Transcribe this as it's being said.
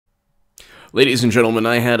Ladies and gentlemen,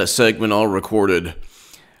 I had a segment all recorded,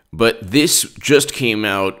 but this just came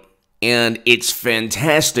out, and it's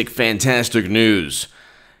fantastic, fantastic news.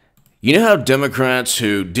 You know how Democrats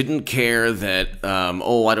who didn't care that,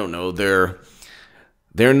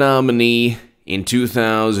 their nominee in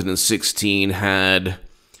 2016 had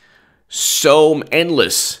so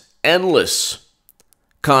endless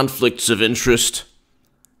conflicts of interest?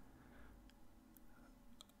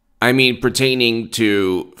 I mean, pertaining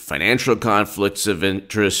to financial conflicts of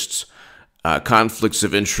interests, conflicts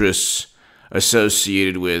of interests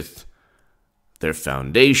associated with their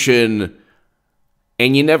foundation,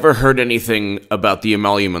 and you never heard anything about the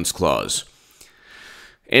Emoluments Clause.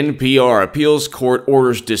 NPR appeals court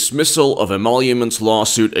orders dismissal of Emoluments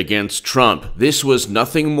lawsuit against Trump. This was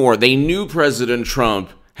nothing more. They knew President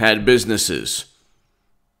Trump had businesses,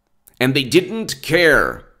 and they didn't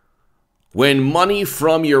care when money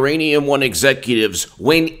from Uranium One executives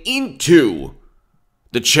went into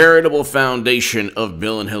the charitable foundation of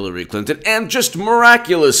Bill and Hillary Clinton, and just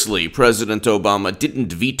miraculously, President Obama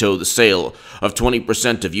didn't veto the sale of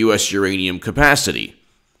 20% of U.S. uranium capacity.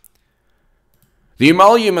 The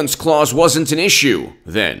Emoluments Clause wasn't an issue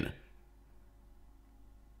then.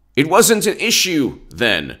 It wasn't an issue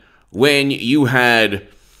then when you had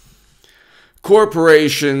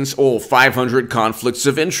corporations, 500 conflicts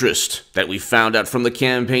of interest that we found out from the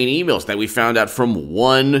campaign emails, that we found out from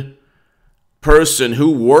one person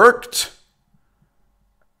who worked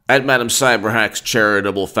at Madam Cyberhack's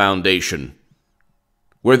charitable foundation,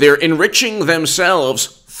 where they're enriching themselves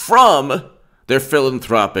from their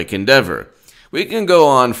philanthropic endeavor. We can go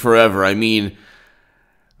on forever. I mean,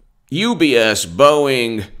 UBS,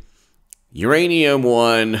 Boeing, Uranium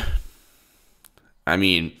One,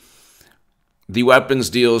 the weapons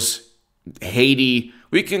deals, Haiti,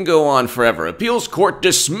 we can go on forever. Appeals court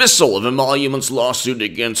dismissal of Emoluments lawsuit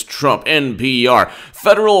against Trump. NPR.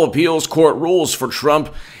 Federal appeals court rules for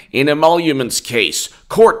Trump in Emoluments case.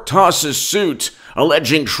 Court tosses suit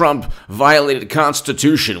alleging Trump violated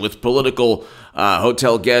Constitution with political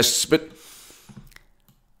hotel guests. But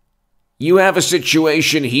you have a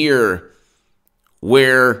situation here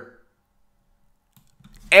where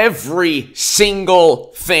every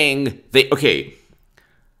single thing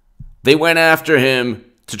they went after him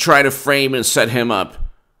to try to frame and set him up.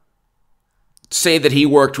 Say that he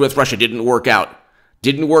worked with Russia. Didn't work out.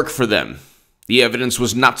 Didn't work for them. The evidence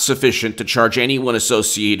was not sufficient to charge anyone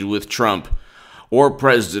associated with Trump or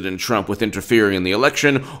President Trump with interfering in the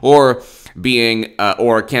election or being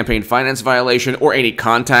or a campaign finance violation or any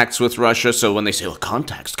contacts with Russia. So when they say,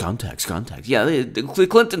 contacts. Yeah, the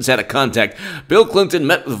Clintons had a contact. Bill Clinton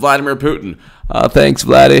met with Vladimir Putin. Thanks,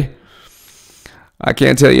 Vladdy. I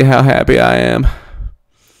can't tell you how happy I am.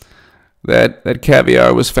 That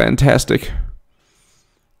caviar was fantastic.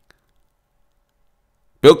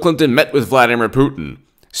 Bill Clinton met with Vladimir Putin.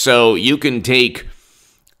 So you can take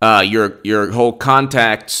your whole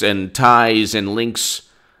contacts and ties and links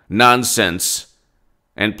nonsense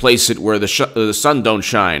and place it where the sun don't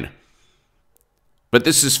shine. But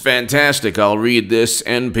this is fantastic. I'll read this.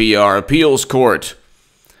 NPR appeals court.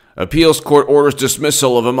 Appeals court orders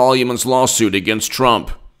dismissal of Emoluments lawsuit against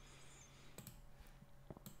Trump.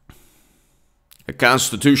 A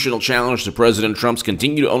constitutional challenge to President Trump's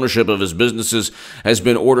continued ownership of his businesses has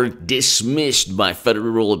been ordered dismissed by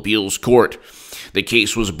federal appeals court. The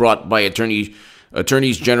case was brought by attorneys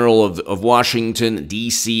general of Washington,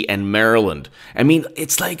 D.C., and Maryland. I mean,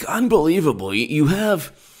 it's like unbelievable. You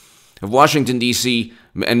have Washington, D.C.,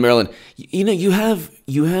 and Maryland. You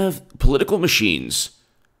have political machines.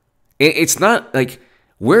 It's not like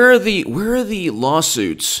where are the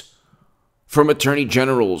lawsuits from attorney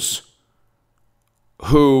generals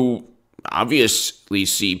who obviously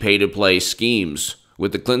see pay-to-play schemes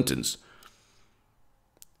with the Clintons?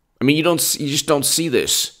 I mean, you just don't see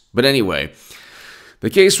this. But anyway, the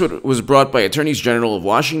case was brought by attorneys general of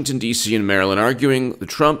Washington, D.C. and Maryland, arguing that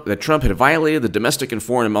Trump had violated the domestic and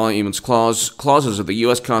foreign emoluments clauses of the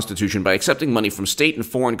U.S. Constitution by accepting money from state and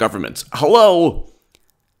foreign governments. Hello?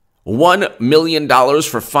 $1 million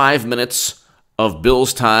for 5 minutes of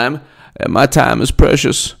Bill's time, and my time is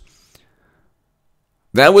precious.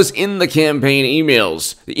 That was in the campaign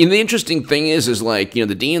emails. And the interesting thing is the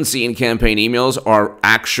DNC and campaign emails are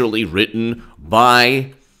actually written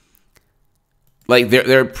by,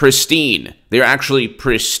 they're pristine. They're actually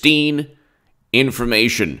pristine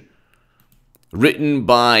information written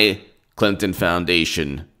by Clinton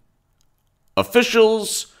Foundation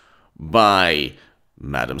officials, by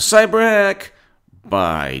Madam Cyberhack,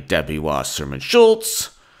 by Debbie Wasserman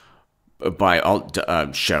Schultz, by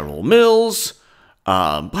Cheryl Mills,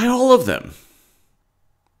 by all of them.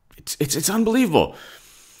 It's unbelievable.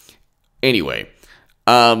 Anyway,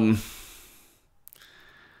 had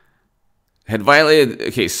violated.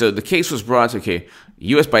 Okay, so the case was brought. Okay,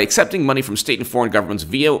 U.S. by accepting money from state and foreign governments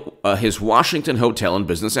via his Washington hotel and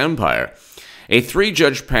business empire. A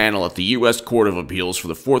 3-judge panel at the U.S. Court of Appeals for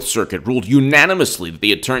the Fourth Circuit ruled unanimously that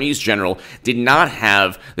the attorneys general did not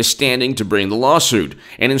have the standing to bring the lawsuit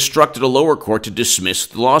and instructed a lower court to dismiss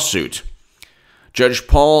the lawsuit. Judge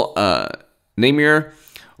Paul Namier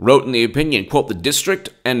wrote in the opinion, quote, the district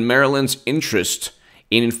and Maryland's interest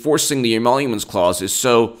in enforcing the Emoluments Clause is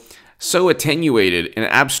so attenuated and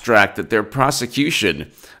abstract that their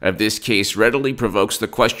prosecution of this case readily provokes the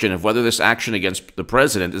question of whether this action against the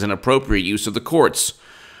president is an appropriate use of the courts,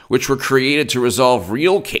 which were created to resolve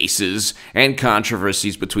real cases and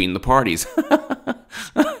controversies between the parties.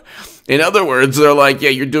 In other words, they're like, yeah,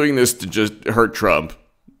 you're doing this to just hurt Trump.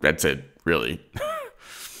 That's it, really.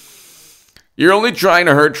 You're only trying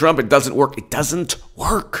to hurt Trump. It doesn't work. It doesn't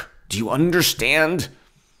work. Do you understand?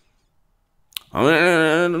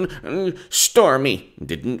 Stormy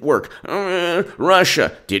didn't work.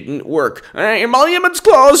 Russia didn't work. Emoluments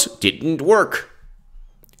Clause didn't work.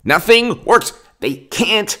 Nothing works. They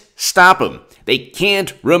can't stop him. They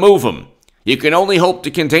can't remove him. You can only hope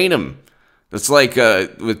to contain him. That's like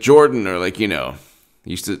with Jordan, or like,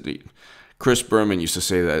 Chris Berman used to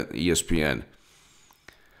say that at ESPN.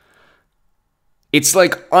 It's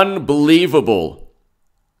like unbelievable.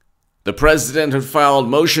 The president had filed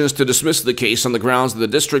motions to dismiss the case on the grounds that the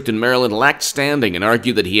district in Maryland lacked standing and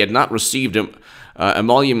argued that he had not received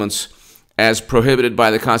emoluments as prohibited by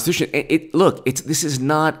the Constitution. This is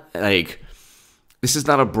not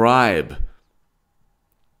a bribe.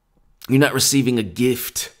 You're not receiving a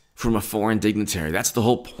gift from a foreign dignitary. That's the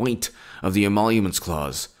whole point of the Emoluments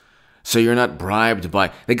Clause. So you're not bribed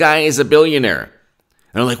by... The guy is a billionaire.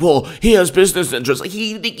 And they're like, well, he has business interests. Like,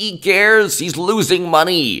 he cares. He's losing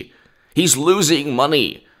money. He's losing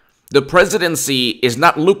money. The presidency is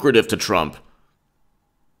not lucrative to Trump.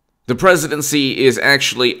 The presidency is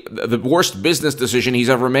actually the worst business decision he's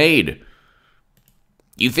ever made.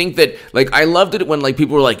 You think that, I loved it when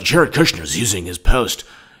people were like, Jared Kushner's using his post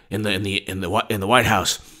in the White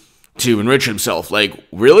House to enrich himself. Like,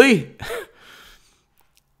 really?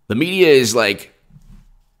 The media is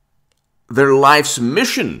their life's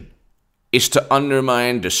mission is to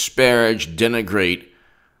undermine, disparage, denigrate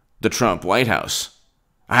the Trump White House.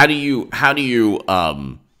 How do you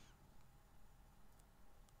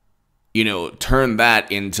turn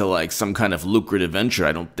that into some kind of lucrative venture?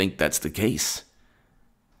 I don't think that's the case.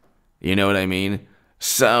 You know what I mean?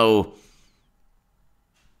 So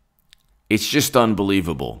it's just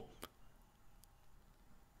unbelievable.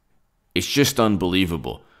 It's just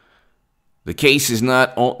unbelievable. The case is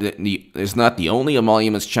not the only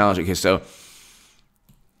emoluments challenge. Okay, so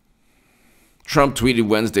Trump tweeted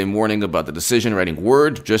Wednesday morning about the decision, writing,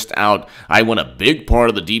 word just out, I won a big part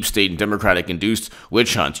of the deep state and Democratic-induced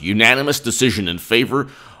witch hunt. Unanimous decision in favor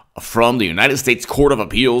from the United States Court of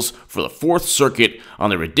Appeals for the Fourth Circuit on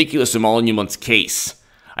the ridiculous emoluments case.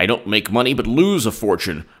 I don't make money but lose a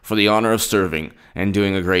fortune for the honor of serving and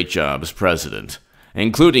doing a great job as president,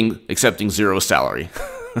 including accepting zero salary.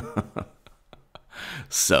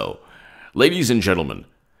 So, ladies and gentlemen,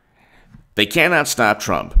 they cannot stop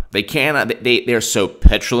Trump. They cannot. They're so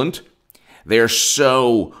petulant. They're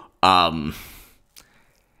so.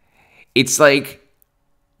 It's like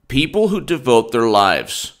people who devote their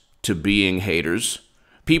lives to being haters.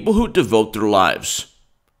 People who devote their lives.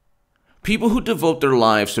 People who devote their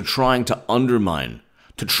lives to trying to undermine,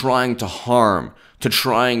 to trying to harm, to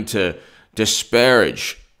trying to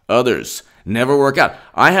disparage others. Never work out.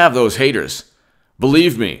 I have those haters.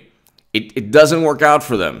 Believe me, it doesn't work out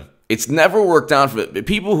for them. It's never worked out for them.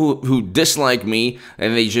 People who dislike me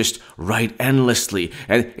and they just write endlessly,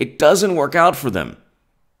 and it doesn't work out for them.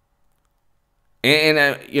 And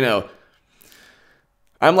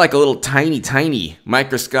I'm like a little tiny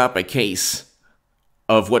microscopic case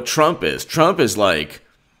of what Trump is. Trump is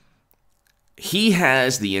he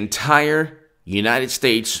has the entire United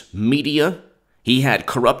States media. He had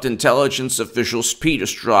corrupt intelligence officials, Peter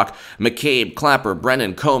Strzok, McCabe, Clapper,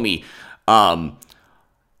 Brennan, Comey.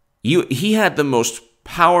 He had the most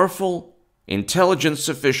powerful intelligence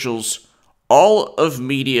officials, all of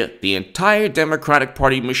media, the entire Democratic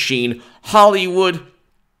Party machine, Hollywood.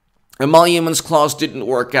 Emoluments Clause didn't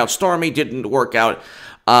work out. Stormy didn't work out.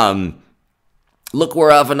 Look where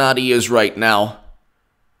Avenatti is right now.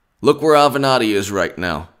 Look where Avenatti is right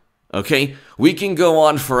now. Okay? We can go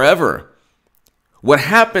on forever. What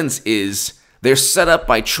happens is they're set up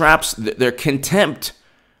by traps. Their contempt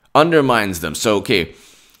undermines them. So, okay,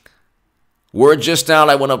 Word just out,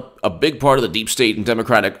 I won a big part of the deep state and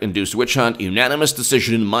Democratic-induced witch hunt. Unanimous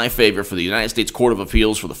decision in my favor for the United States Court of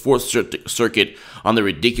Appeals for the Fourth Circuit on the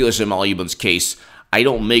ridiculous Emoluments case. I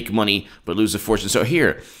don't make money, but lose a fortune. So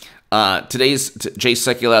here, Jay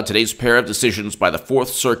Sekulow, today's pair of decisions by the Fourth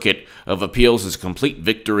Circuit of Appeals is a complete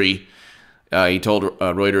victory. He told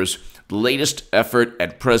Reuters, the latest effort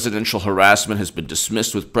at presidential harassment has been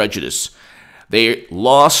dismissed with prejudice. They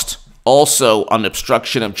lost also on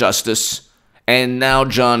obstruction of justice, and now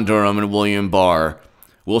John Durham and William Barr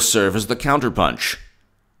will serve as the counterpunch.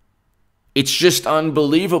 It's just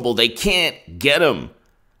unbelievable. They can't get him.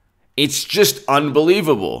 It's just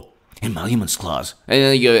unbelievable. Emoluments clause. And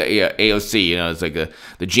then you go, AOC, it's like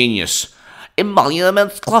the genius.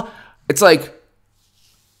 Emoluments clause. It's like,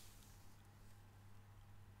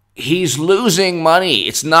 he's losing money.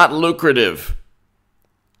 It's not lucrative.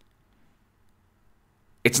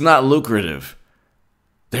 It's not lucrative.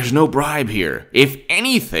 There's no bribe here. If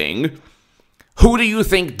anything, who do you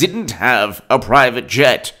think didn't have a private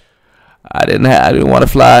jet? I didn't want to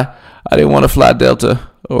fly. I didn't want to fly Delta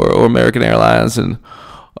or American Airlines, and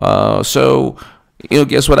so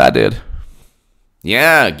guess what I did?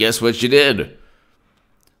 Yeah, guess what you did?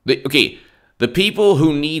 The people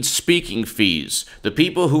who need speaking fees, the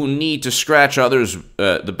people who need to scratch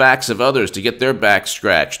the backs of others to get their backs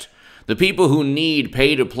scratched, the people who need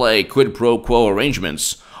pay-to-play quid pro quo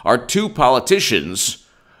arrangements are two politicians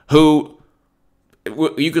who,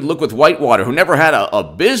 you could look with Whitewater, who never had a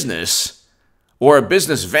business or a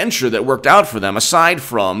business venture that worked out for them, aside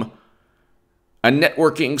from a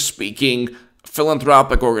networking, speaking,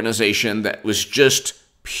 philanthropic organization that was just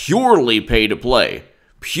purely pay-to-play,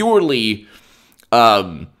 purely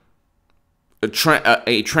a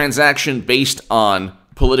transaction based on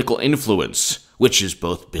political influence, which is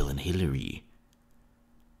both Bill and Hillary.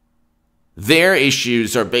 Their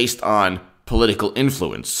issues are based on political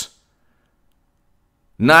influence,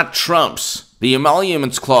 not Trump's. The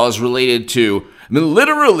Emoluments clause related to,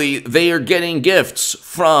 literally, they are getting gifts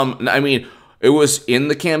from, it was in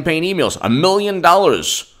the campaign emails, $1 million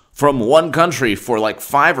from one country for like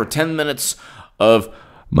 5 or 10 minutes of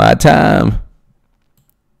my time.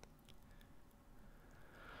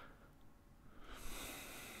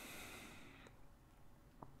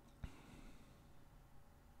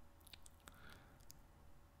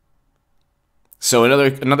 So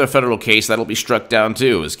another federal case that'll be struck down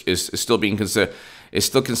too is still being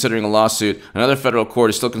considering a lawsuit. Another federal court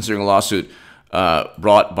is still considering a lawsuit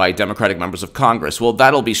brought by Democratic members of Congress. Well,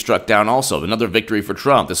 that'll be struck down also. Another victory for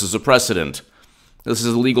Trump. This is a precedent. This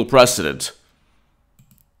is a legal precedent.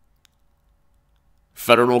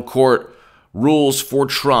 Federal court rules for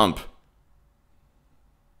Trump.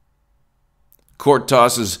 Court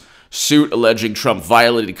tosses suit alleging Trump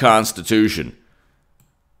violated Constitution.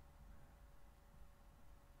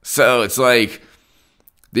 So it's like,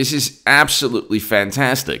 this is absolutely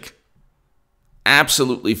fantastic.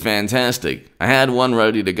 Absolutely fantastic. I had one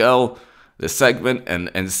ready to go, this segment,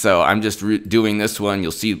 and so I'm just doing this one.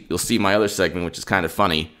 You'll see my other segment, which is kind of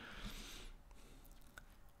funny,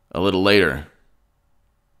 a little later.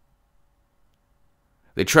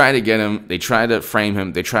 They try to get him, they try to frame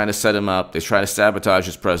him, they try to set him up, they try to sabotage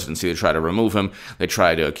his presidency, they try to remove him, they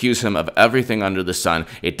try to accuse him of everything under the sun.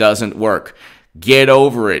 It doesn't work. Get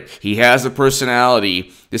over it. He has a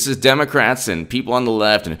personality. This is Democrats and people on the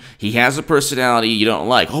left, and he has a personality you don't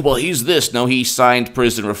like. Oh, well, he's this. No, he signed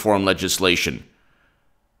prison reform legislation.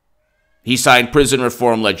 He signed prison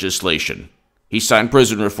reform legislation. He signed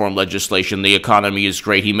prison reform legislation. The economy is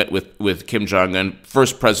great. He met with Kim Jong-un,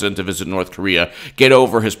 first president to visit North Korea. Get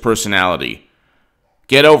over his personality.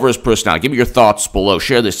 Get over his personality. Give me your thoughts below.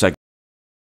 Share this segment.